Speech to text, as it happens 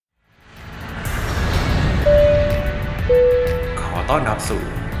ต้อนรับสู่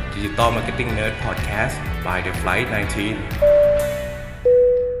Digital Marketing Nerd Podcast by The Flight 19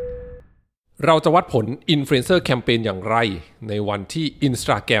เราจะวัดผล Influencer Campaign อย่างไรในวันที่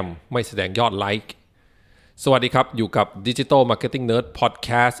Instagram ไม่แสดงยอดไลค์สวัสดีครับอยู่กับ Digital Marketing Nerd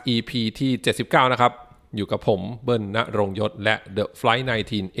Podcast EP ที่79นะครับอยู่กับผมเบิ้ลณรงค์ยศและ The Flight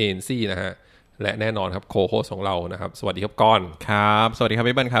 19 ANC นะฮะและแน่นอนครับโคโฮสของเรานะครับสวัสดีครับกอนครับสวัสดีครับ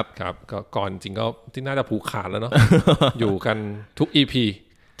พี่เบิ้ลครับครับก็กอนจริงก็ที่น่าจะผูกขาดแล้วเนาะ อยู่กันทุก EP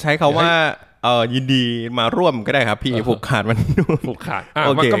ใช้คำว่ายินดีมาร่วมก็ได้ครับพี่ผูกขาดมันผูกขาด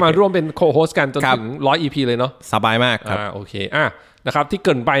มันก็มาร่วมเป็นโคโฮสกันจนถึง100 EP เลยเนาะสบายมากครับโอเคนะครับที่เ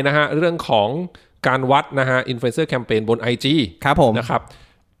กินไปนะฮะเรื่องของการวัดนะฮะ Influencer Campaign บน IG ครับผมนะครับ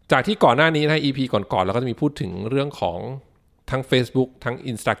จากที่ก่อนหน้านี้นะ EP ก่อนๆเราก็จะมีพูดถึงเรื่องของทั้ง Facebook ทั้ง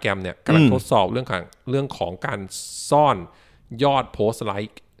Instagram เนี่ยกำลังทดสอบเรื่องของการซ่อนยอดโพสต์ไล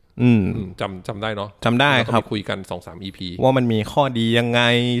ค์จำได้เนาะจำได้ครับคุยกัน 2-3 EP ว่ามันมีข้อดียังไง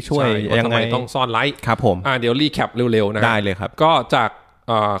ช่วยยังไงต้องซ่อนไลค์ครับผมเดี๋ยวรีแคปเร็วๆนะได้เลยครับก็จาก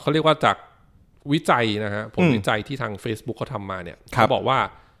เขาเรียกว่าจากวิจัยนะฮะผลวิจัยที่ทาง Facebook เขาทำมาเนี่ยเขาบอกว่า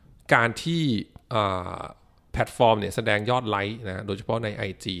การที่แพลตฟอร์มเนี่ยแสดงยอดไลค์นะโดยเฉพาะใน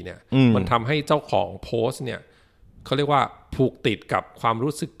IG เนี่ยมันทำให้เจ้าของโพสต์เนี่ยเขาเรียกว่าผูกติดกับความ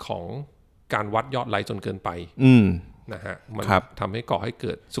รู้สึกของการวัดยอดไลค์จนเกินไปนะฮะมันทำให้ก่อให้เ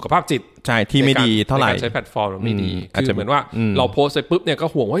กิดสุขภาพจิตใช่ที่ไม่ดีเท่าไหร่ในการใช้แพลตฟอร์มไม่ดีคือเหมือนว่าเราโพสต์ไปปุ๊บเนี่ยก็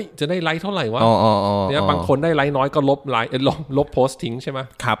ห่วงว่าจะได้ไลค์เท่าไหร่วะเนี่ยบางคนได้ไลค์น้อยก็ลบไลค์ลบโพสต์ทิ้งใช่ไหม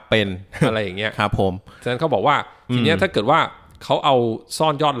ครับเป็นอะไรอย่างเงี้ยครับผมฉะนั้นเขาบอกว่าทีเนี้ยถ้าเกิดว่าเขาเอาซ่อ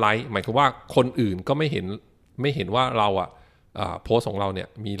นยอดไลค์หมายความว่าคนอื่นก็ไม่เห็นว่าเราโพสของเราเนี่ย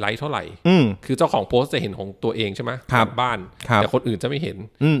มีไลค์เท่าไหร่คือเจ้าของโพสจะเห็นของตัวเองใช่ไหมบ้านแต่คนอื่นจะไม่เห็น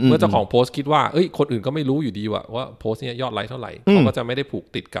เมื่อเจ้าของโพสคิดว่าคนอื่นก็ไม่รู้อยู่ดีว่าโพสเนี่ยยอดไลค์เท่าไหร่เขาก็จะไม่ได้ผูก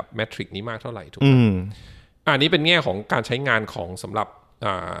ติดกับแมทริกนี้มากเท่าไหร่ถูกไหมอันนี้เป็นแง่ของการใช้งานของสำหรับ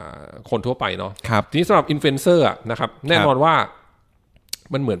คนทั่วไปเนาะทีนี้สำหรับอินฟลูเอนเซอร์นะครับแน่นอนว่า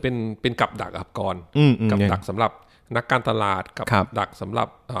มันเหมือนเป็นกับดักอับกรกับดักสำหรับนักการตลาดกับดักสำหรับ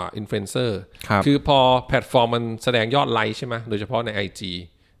อินฟลูเอนเซอร์คือพอแพลตฟอร์มมันแสดงยอดไลค์ใช่ไหมโดยเฉพาะใน IG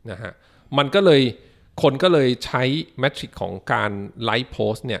นะฮะมันก็เลยคนก็เลยใช้แมทริกของการไลค์โพ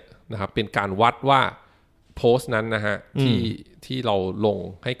สต์เนี่ยนะครับเป็นการวัดว่าโพสต์นั้นนะฮะที่เราลง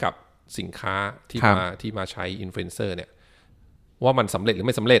ให้กับสินค้าที่มาใช้อินฟลูเอนเซอร์เนี่ยว่ามันสำเร็จหรือไ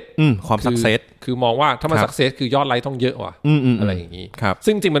ม่สำเร็จความสักเซสคือมองว่าถ้ามันสักเซสคือยอดไลค์ต้องเยอะว่ะอะไรอย่างนี้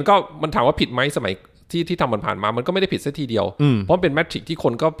ซึ่งจริงมันถามว่าผิดไหมสมัยที่ทำมันผ่านมามันก็ไม่ได้ผิดซะทีเดียวเพราะเป็นแมทริกที่ค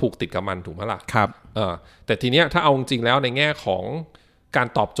นก็ผูกติดกับมันถูกไหมล่ะครับแต่ทีเนี้ยถ้าเอาจริงแล้วในแง่ของการ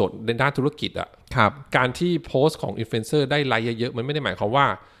ตอบโจทย์ในด้านธุรกิจการที่โพสต์ของอินฟลูเอนเซอร์ได้ไลค์เยอะๆมันไม่ได้หมายความว่า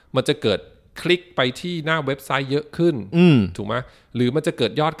มันจะเกิดคลิกไปที่หน้าเว็บไซต์เยอะขึ้นถูกไหมหรือมันจะเกิ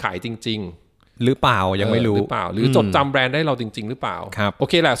ดยอดขายจริงหรือเปล่ายังไม่รู้หรือเปล่าหรือจดจำแบรนด์ได้เราจริงๆหรือเปล่าโอ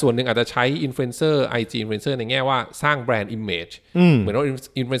เคแหละส่วนหนึ่งอาจจะใช้อินฟลูเอนเซอร์ IG อินฟลูเอนเซอร์ในแง่ว่าสร้างแบรนด์อิมเมจเหมือนว่า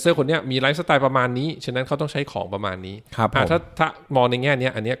อินฟลูเอนเซอร์คนนี้มีไลฟ์สไตล์ประมาณนี้ฉะนั้นเขาต้องใช้ของประมาณนี้ถ้ามองในแง่นี้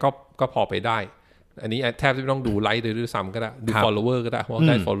อันนี้ก็พอไปได้อันนี้แทบจะไม่ต้องดูไลค์เลยด้วยซ้ำก็ได้ดู follower ก็ได้เพราะไ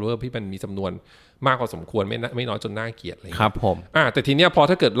ด้ follower ที่มันมีจำนวนมากพอสมควรไม่น้อยจนน่าเกลียดเลยครับผมแต่ทีเนี้ยพอ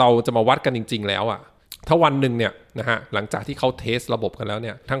ถ้าเกิดเราจะมาวัดกันจริงๆแล้วถ้าวันหนึ่งเนี่ยนะฮะหลังจากที่เขาเทสระบบกันแล้วเ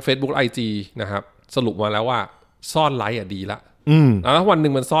นี่ยทั้ง Facebook IG นะครับสรุปมาแล้วว่าซ่อนไลค์ดีละแล้ววันหนึ่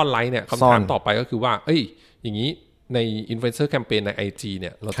งมันซ่อนไลค์เนี่ยคำถามต่อไปก็คือว่าอย่างนี้ใน Influencer Campaign ใน IG เ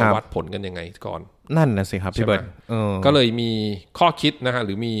นี่ยเราจะวัดผลกันยังไงก่อนนั่นนะสิครับพี่เบิร์ดก็เลยมีข้อคิดนะฮะห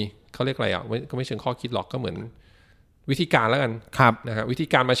รือมีเขาเรียกอะไรก็ไม่เชิงข้อคิดหรอกก็เหมือนวิธีการแล้วกันนะฮะวิธี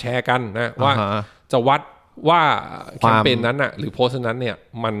การมาแชร์กันนะว่าจะวัดว่าแคมเปญนั้นหรือโพสต์นั้นเนี่ย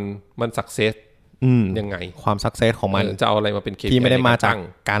มันสักเซสยังไงความสักเซสของมันจะเอาอะไรมาเป็น KPI ที่ไม่ได้มาจาก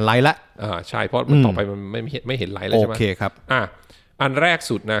การไลค์ละใช่เพราะมันต่อไปมันไม่เห็นไลค์แล้วใช่ไหมโอเคครับอันแรก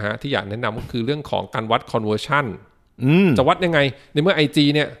สุดนะฮะที่อยากแนะนำก็คือเรื่องของการวัด conversion จะวัดยังไงในเมื่อ IG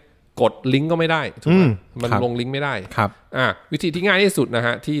เนี่ยกดลิงก์ก็ไม่ได้ถูกไหมมันลงลิงก์ไม่ได้วิธีที่ง่ายที่สุดนะฮ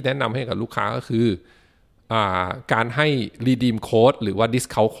ะที่แนะนำให้กับลูกค้าก็คือการให้ redeem code หรือว่า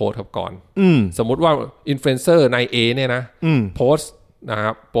discount code ครับก่อนสมมุติว่า influencer ใน A เนี่ยนะโพสต์นะค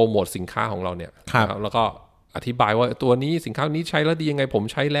รับโปรโมทสินค้าของเราเนี่ยแล้วก็อธิบายว่าตัวนี้สินค้านี้ใช้แล้วดียังไงผม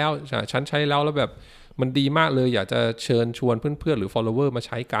ใช้แล้วฉันใช้แล้วแบบมันดีมากเลยอยากจะเชิญชวนเพื่อนๆหรือ follower มาใ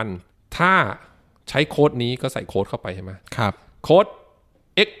ช้กันถ้าใช้โค้ดนี้ก็ใส่โค้ดเข้าไปใช่ไหมครับโค้ด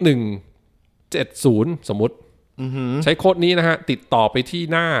X170 สมมุติใช้โค้ดนี้นะฮะติดต่อไปที่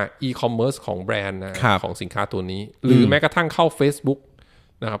หน้า e-commerce ของแบรนด์นะของสินค้าตัวนี้หรือแม้กระทั่งเข้า Facebook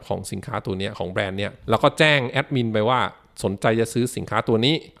นะครับของสินค้าตัวนี้ของแบรนด์เนี่ยแล้วก็แจ้งแอดมินไปว่าสนใจจะซื้อสินค้าตัว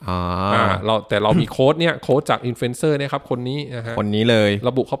นี้แต่เรามีโค้ดเนี่ยโค้ดจากอินฟลูเอนเซอร์เนี่ยครับคนนี้นะฮะคนนี้เลยร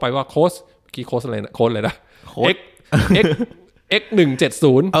ะบุเข้าไปว่าโค้ดอะไรนะโค้ดอะไรนะ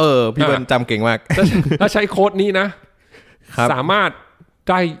x170 พี่เบิร์นจำเก่งมาก ถ้าใช้โค้ดนี้นะสามารถ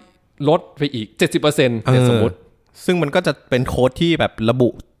ได้ลดไปอีก 70% เนี่ยสมมติซึ่งมันก็จะเป็นโค้ดที่แบบระบุ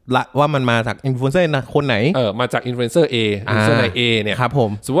ละว่ามันมาจากอินฟลูเอนเซอร์นะคนไหนมาจากอินฟลูเอนเซอร์ A อินฟลูเอนเซอร์ใน A เนี่ยครับผ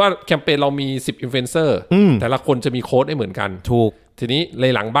มสมมติว่าแคมเปญเรามี10อินฟลูเอนเซอร์แต่ละคนจะมีโค้ดไม่เหมือนกันถูกทีนี้เล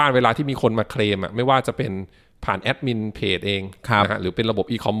ยหลังบ้านเวลาที่มีคนมาเคลมไม่ว่าจะเป็นผ่านแอดมินเพจเองนะฮะหรือเป็นระบบ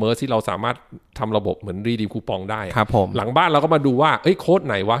อีคอมเมิร์ซที่เราสามารถทำระบบเหมือนรีดีมคูปองได้ครับผมหลังบ้านเราก็มาดูว่าโค้ด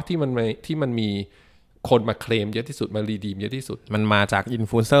ไหนวะที่มันมีคนมาเคลมเยอะที่สุดมารีดีมเยอะที่สุดมันมาจากอิน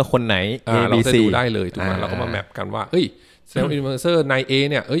ฟลูเอนเซอร์คนไหน เราจะดูได้เลยถูกไหมเราก็มาแมปกันว่าแสดงว่าอินฟลูเอนเซอร์ใน A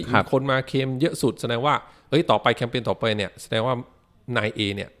เนี่ยมีคนมาเคลมเยอะสุดแสดงว่าต่อไปแคมเปญต่อไปเนี่ยแสดงว่าใน A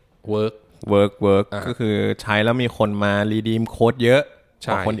เนี่ยเวิร์กก็คือใช้แล้วมีคนมารีดีมโค้ดเยอะ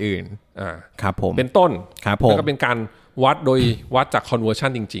กว่าคนอื่นครับผมเป็นต้นครับผมแล้วก็เป็นการวัดโดยวัดจาก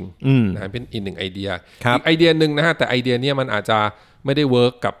conversion จริงๆนะเป็นอีกหนึ่งไอเดียอีกไอเดียนึงนะฮะแต่ไอเดียเนี้ยมันอาจจะไม่ได้เวิ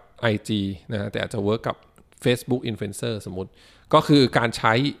ร์กกับ IG นะฮะแต่อาจจะเวิร์กกับ Facebook Influencer สมมุติก็คือการใ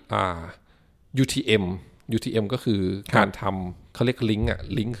ช้UTM ก็คือการทำเขาเรียกลิ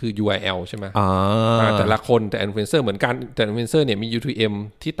งก์คือ URL ใช่ไหมแต่ละคนแต่ Influencer เหมือนกันแต่ Influencer เนี่ยมี UTM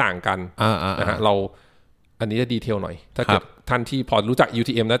ที่ต่างกันนะฮะเราอันนี้จะดีเทลหน่อยถ้าเกิดท่านที่พอรู้จัก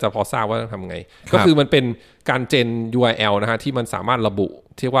UTM น่าจะพอทราบว่าต้องทำไงก็คือมันเป็นการเจน URL นะฮะที่มันสามารถระบุ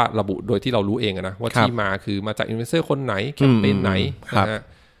ที่ว่าระบุโดยที่เรารู้เองนะว่าที่มาคือมาจาก Influencer คนไหนแคมเปญไหนนะฮะ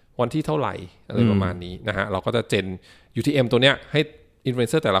วันที่เท่าไหร่อะไรประมาณนี้นะฮะเราก็จะเจน UTM ตัวเนี้ยให้อินฟลูเอน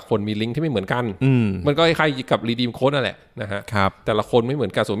เซอร์แต่ละคนมีลิงก์ที่ไม่เหมือนกันมันก็คล้ายๆกับ redeem code นั่นแหละนะฮะแต่ละคนไม่เหมือ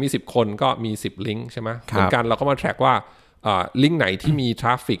นกันสมมติมี10คนก็มี10ลิงก์ใช่ไหมเหมือนกันเราก็มาแทร็กว่าลิงก์ไหนที่มีทร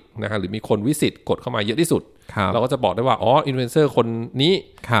าฟฟิกนะฮะหรือมีคนวิสิตกดเข้ามาเยอะที่สุดเราก็จะบอกได้ว่าอินฟลูเอนเซอร์คนนี้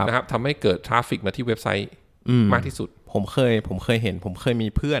นะครับทำให้เกิดทราฟฟิกมาที่เว็บไซต์มากที่สุดผมเคยเห็นผมเคยมี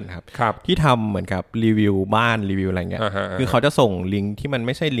เพื่อนครับที่ทำเหมือนกับรีวิวบ้านรีวิวอะไรเงี้ยคือเขาจะส่งลิงก์ที่มันไ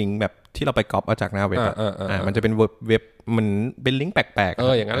ม่ใช่ลิงก์แบบที่เราไปก๊อปเอาจากหน้าเว็บมันจะเป็นเว็บมันเป็นลิงก์แปลก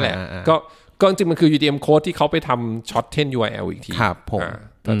ๆอย่างนั้นแหละก็จริงมันคือ UTM code ที่เขาไปทำ shorten URL อีกทีครับผม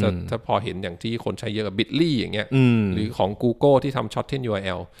ถ้าพอเห็นอย่างที่คนใช้เยอะกับ Bitly อย่างเงี้ยหรือของ Google ที่ทำ shorten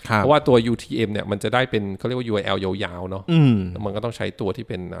URL เพราะว่าตัว UTM เนี่ยมันจะได้เป็นเขาเรียกว่า URL ยาวๆเนาะมันก็ต้องใช้ตัวที่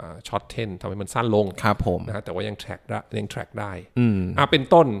เป็น shorten ทำให้มันสั้นลงครับผมนะฮะแต่ว่ายัง track ได้เป็น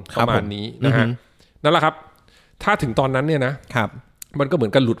ต้นประมาณนี้นะฮะนั่นแหละครับถ้าถึงตอนนั้นเนี่ยนะครับมันก็เหมือ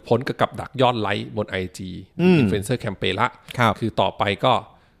นกันหลุดพ้นกับดักยอดไลค์บน IG Influencer Campaign ละคือต่อไปก็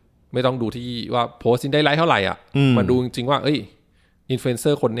ไม่ต้องดูที่ว่าโพสต์ได้ไลค์เท่าไหร่มาดูจริงๆว่าอินฟลูเอนเซอ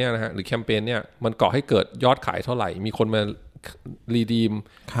ร์คนเนี้ยนะฮะหรือแคมเปญเนี้ยมันก่อให้เกิดยอดขายเท่าไหร่มีคนมารีดีม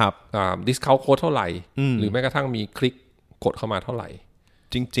ดิสเคาท์โค้ดเท่าไหร่หรือแม้กระทั่งมีคลิกกดเข้ามาเท่าไหร่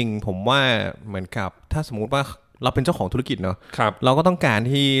จริงๆผมว่าเหมือนกับถ้าสมมุติว่าเราเป็นเจ้าของธุรกิจเนาะเราก็ต้องการ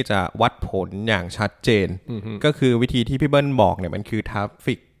ที่จะวัดผลอย่างชัดเจนก็คือวิธีที่พี่เบิ้ลบอกเนี่ยมันคือทราฟ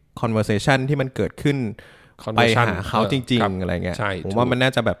ฟิกคอนเวอร์เซชันที่มันเกิดขึ้นไปหาเขาจริงๆอะไรเงี้ยผมว่ามันน่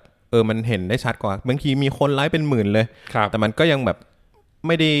าจะแบบมันเห็นได้ชัดกว่าบางทีมีคนไลค์เป็นหมื่นเลยแต่มันก็ยังแบบไ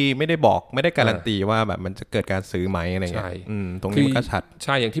ม่ได้บอกไม่ได้การันตีว่าแบบมันจะเกิดการซื้อไหมอะไรเงี้ยตรงนี้มันก็ชัดใ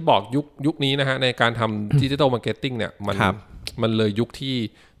ช่อย่างที่บอกยุคนี้นะฮะในการทำดิจิทัลมาร์เก็ตติ้งเนี่ยมันเลยยุคที่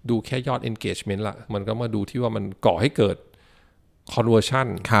ดูแค่ยอด engagement ละมันก็มาดูที่ว่ามันก่อให้เกิด conversion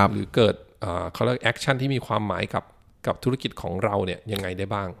หรือเกิดเขาเรียก action ที่มีความหมายกับธุรกิจของเราเนี่ยยังไงได้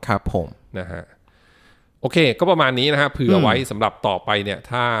บ้างครับผมนะฮะโอเคก็ประมาณนี้นะฮะเผื่อไว้สำหรับต่อไปเนี่ย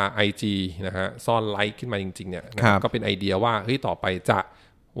ถ้า IG นะฮะซ่อนไลค์ขึ้นมาจริงๆเนี่ยก็เป็นไอเดียว่าต่อไปจะ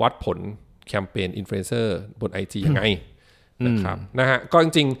วัดผลแคมเปญอินฟลูเอนเซอร์บน IG ยังไงนะครับนะฮะก็จ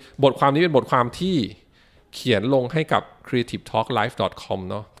ริงๆบทความนี้เป็นบทความที่เขียนลงให้กับ creativetalklive.com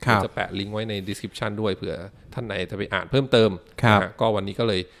เนาะจะแปะลิงก์ไว้ใน description ด้วยเผื่อท่านไหนจะไปอ่านเพิ่มเติมนะก็วันนี้ก็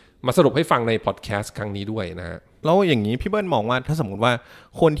เลยมาสรุปให้ฟังในพอดแคสต์ครั้งนี้ด้วยนะฮะแล้วอย่างนี้พี่เบิ้ลมองว่าถ้าสมมติว่า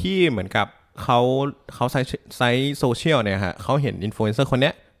คนที่เหมือนกับเขาใช้โซเชียลเนี่ยฮะเขาเห็นอินฟลูเอนเซอร์คนเนี้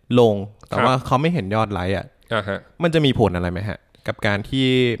ยลงแต่ว่าเขาไม่เห็นยอดไลค์มันจะมีผลอะไรไหมฮะกับการที่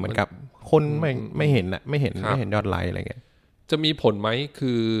เหมือนกับคนไม่เห็นไม่เห็นยอดไลค์อะไรเงี้ยจะมีผลไหม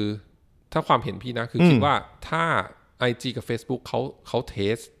คือถ้าความเห็นพี่นะคือคิดว่าถ้า IG กับ Facebook เขาเท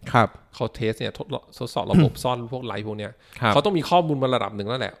สเนี่ยทดสอบระบบซ่อนพวกไลค์พวกเนี้ยเขาต้องมีข้อมูลมาระดับหนึ่ง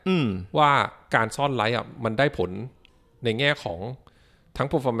แล้วแหละว่าการซ่อนไลค์มันได้ผลในแง่ของทั้ง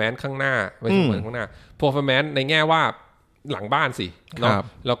performance ข้างหน้าไม่ใช่ข้างหน้า performance ในแง่ว่าหลังบ้านสิเนาะ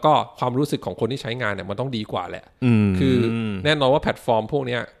แล้วก็ความรู้สึกของคนที่ใช้งานเนี่ยมันต้องดีกว่าแหละคือแน่นอนว่าแพลตฟอร์มพวก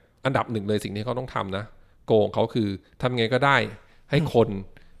นี้อันดับหนึ่งเลยสิ่งที่เขาต้องทำนะโกงเขาคือทำไงก็ได้ให้คน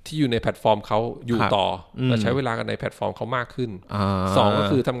ที่อยู่ในแพลตฟอร์มเขาอยู่ต่อและใช้เวลากันในแพลตฟอร์มเขามากขึ้น2ก็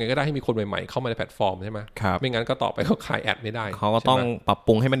คือทำไงก็ได้ให้มีคนใหม่ๆเข้ามาในแพลตฟอร์มใช่ไหมไม่งั้นก็ต่อไปเขาขายแอดไม่ได้เขาก็ต้องปรับป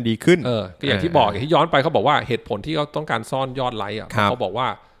รุงให้มันดีขึ้นก็อย่างที่บอกอย่างที่ย้อนไปเขาบอกว่าเหตุผลที่เขาต้องการซ่อนยอดไลค์เขาบอกว่า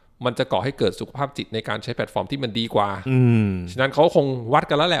มันจะก่อให้เกิดสุขภาพจิตในการใช้แพลตฟอร์มที่มันดีกว่าฉะนั้นเขาคงวัด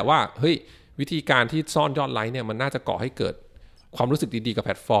กันแล้วแหละว่าเฮ้ยวิธีการที่ซ่อนยอดไลค์เนี่ยมันน่าจะก่อให้เกิดความรู้สึกดีๆกับแพ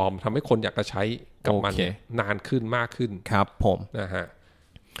ลตฟอร์มทำให้คนอยากจะใช้กับมันนานขึ้นมากขึ้นครับผมนะฮะ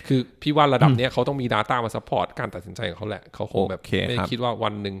คือพี่ว่าระดับนี้เขาต้องมี data มาซัพพอร์ตการตัดสินใจของเขาแหละเขาคงแบบไม่คิดว่าวั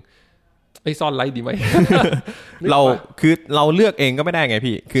นหนึ่งซ่อนไลค์ดีไหม เราเลือกเองก็ไม่ได้ไง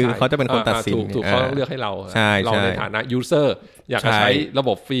พี่คือเขาจะเป็นคนตัดสินถูกเขาต้องเลือกให้เราในฐานะ user อยากจะใช้ระบ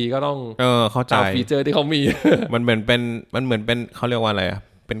บฟรีก็ต้องเข้าใจฟีเจอร์ที่เขามี มันเหมือนเป็นเขาเรียกว่าอะไร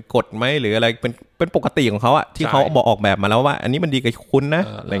เป็นกฎไหมหรืออะไรเป็นปกติของเขาอะที่เขาบอกออกแบบมาแล้วว่าอันนี้มันดีกับคุณนะ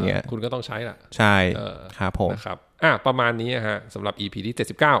อะไรเงี้ยคุณก็ต้องใช้ล่ะใช่ครับผมนะครับประมาณนี้ฮะสำหรับ EP ที่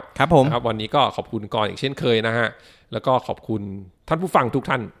79ครับผมนะครับวันนี้ก็ขอบคุณกรอย่างเช่นเคยนะฮะแล้วก็ขอบคุณท่านผู้ฟังทุก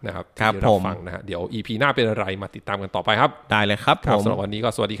ท่านนะครับที่รับฟังนะฮะเดี๋ยว EP หน้าเป็นอะไรมาติดตามกันต่อไปครับได้เลยครับผมสำหรับวันนี้ก็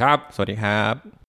สวัสดีครับสวัสดีครับ